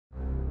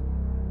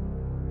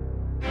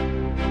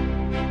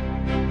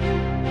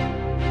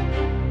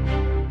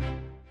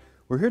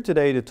We're here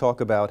today to talk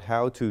about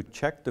how to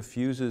check the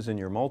fuses in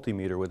your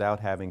multimeter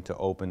without having to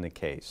open the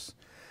case.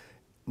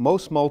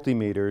 Most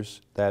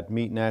multimeters that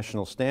meet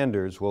national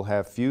standards will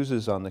have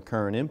fuses on the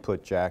current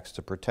input jacks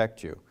to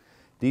protect you.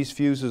 These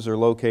fuses are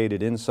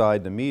located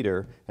inside the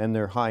meter, and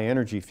they're high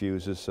energy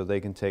fuses, so they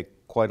can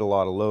take quite a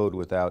lot of load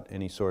without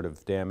any sort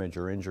of damage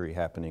or injury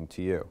happening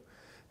to you.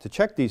 To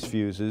check these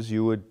fuses,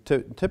 you would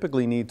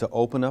typically need to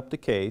open up the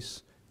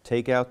case,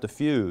 take out the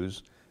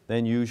fuse,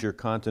 then use your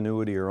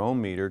continuity or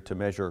ohm meter to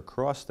measure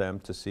across them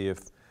to see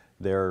if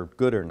they're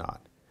good or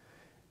not.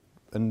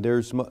 And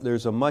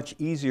there's a much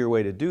easier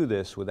way to do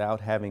this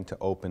without having to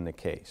open the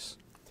case.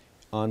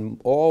 On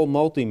all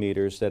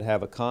multimeters that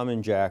have a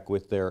common jack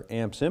with their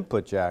amps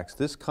input jacks,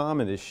 this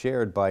common is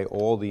shared by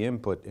all the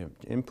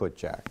input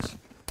jacks.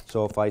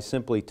 So if I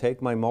simply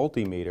take my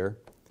multimeter,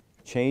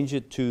 change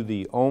it to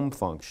the ohm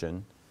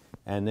function,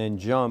 and then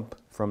jump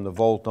from the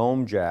volt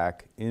ohm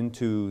jack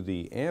into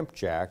the amp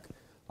jack,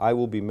 I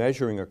will be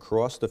measuring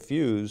across the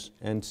fuse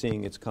and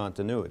seeing its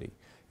continuity.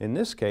 In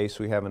this case,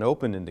 we have an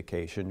open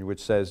indication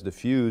which says the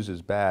fuse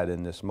is bad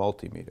in this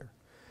multimeter.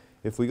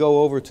 If we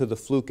go over to the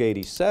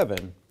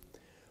Fluke-87,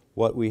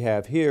 what we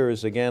have here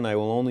is, again, I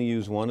will only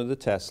use one of the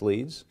test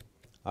leads.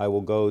 I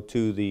will go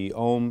to the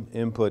ohm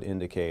input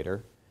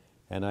indicator,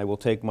 and I will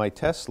take my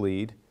test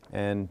lead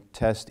and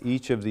test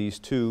each of these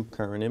two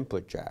current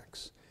input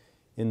jacks.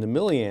 In the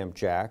milliamp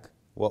jack,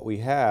 what we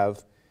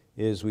have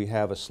is we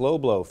have a slow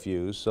blow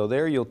fuse, so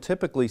there you'll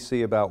typically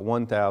see about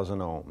 1,000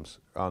 ohms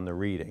on the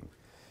reading.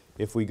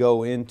 If we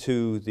go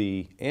into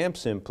the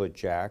amps input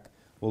jack,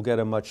 we'll get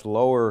a much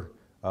lower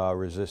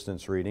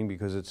resistance reading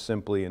because it's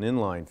simply an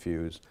inline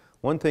fuse.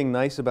 One thing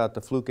nice about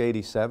the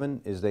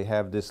Fluke-87 is they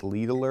have this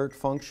lead alert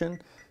function,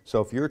 so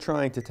if you're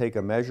trying to take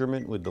a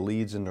measurement with the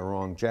leads in the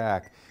wrong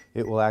jack,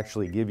 it will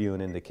actually give you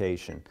an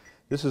indication.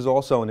 This is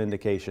also an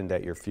indication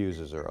that your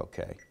fuses are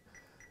okay.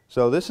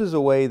 So this is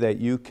a way that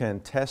you can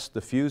test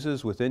the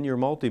fuses within your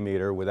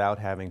multimeter without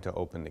having to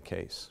open the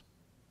case.